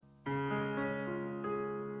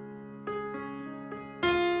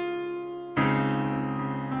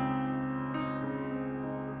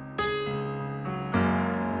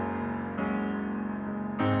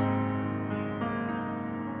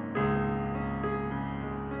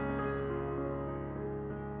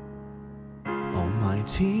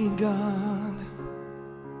Mighty God,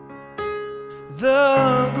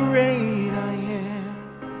 the great I am,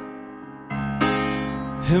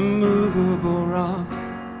 immovable rock,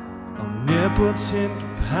 omnipotent,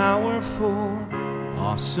 powerful,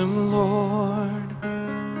 awesome Lord,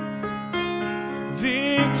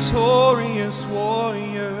 victorious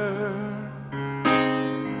warrior,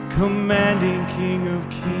 commanding King of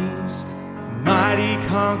kings, mighty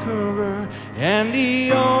conqueror, and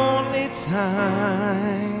the only time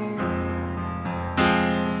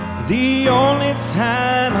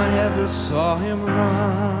I ever saw him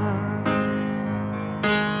run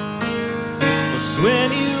was when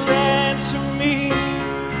he ran to me,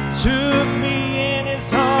 took me in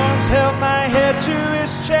his arms, held my head to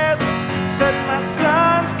his chest, said, "My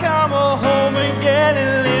sons, come home again,"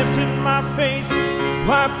 and lifted my face,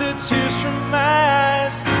 wiped the tears from my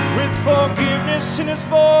eyes. With forgiveness in his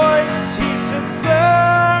voice, he said,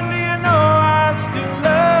 "Son, do you know I still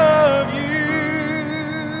love you?"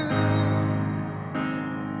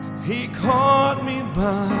 He caught me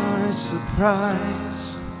by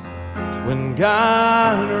surprise when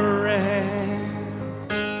God ran.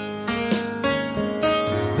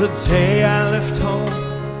 The day I left home,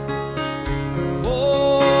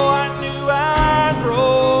 I knew I'd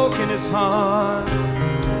broken his heart.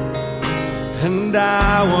 And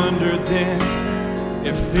I wondered then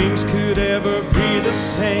if things could ever be the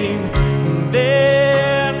same. And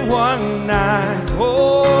then one night,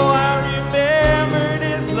 I remembered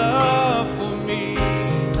his love for me.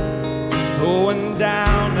 Going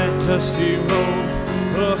down that dusty road,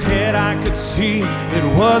 ahead I could see it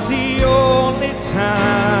was the only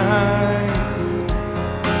time.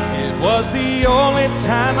 It was the only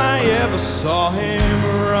time I ever saw him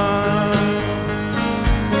run.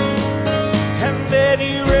 And then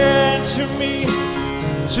he ran to me,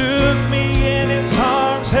 took me in his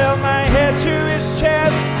arms, held my head to his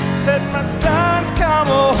chest, said, "My sons, come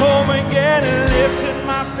home again," and lifted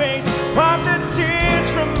my face, wiped the tears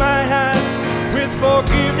from my eyes. With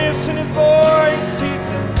forgiveness in his voice, he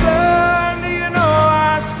said, "Son, do you know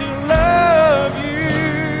I still love you?"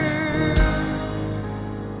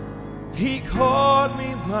 He caught me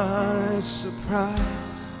by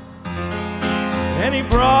surprise, and he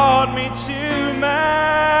brought me to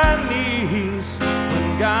my knees when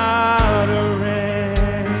God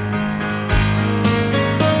ran.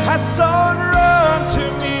 I saw him run to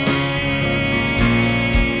me.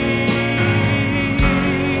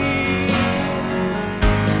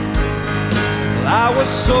 I was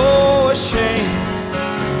so ashamed,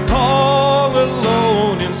 all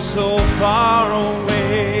alone and so far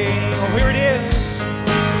away. Oh, here it is.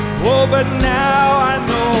 Oh, but now I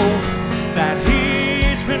know that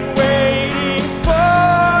he's been waiting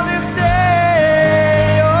for this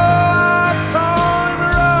day. Oh, I saw him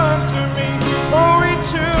run to me. Oh, he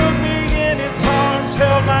took me in his arms,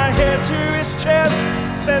 held my head to his chest,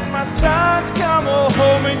 said, "My sons, come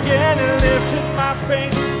home again," and lifted my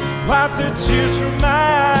face, wiped the tears from my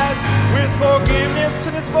eyes. With forgiveness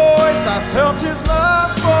in his voice, I felt his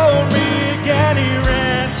love for me again. He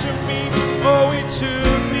ran to me. Oh, he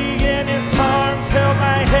took me in his arms, held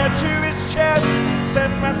my head to his chest, said,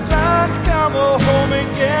 "My sons, come home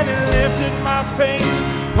again," and lifted my face,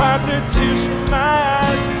 wiped the tears from my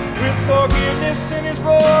eyes. With forgiveness in his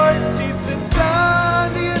voice, he said, "Son,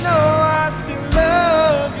 do you know I still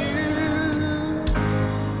love you?"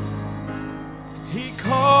 He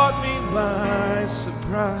caught me by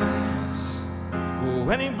surprise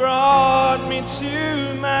when he brought me to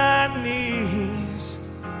my knees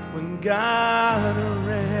when God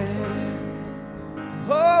ran.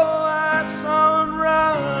 Oh, I saw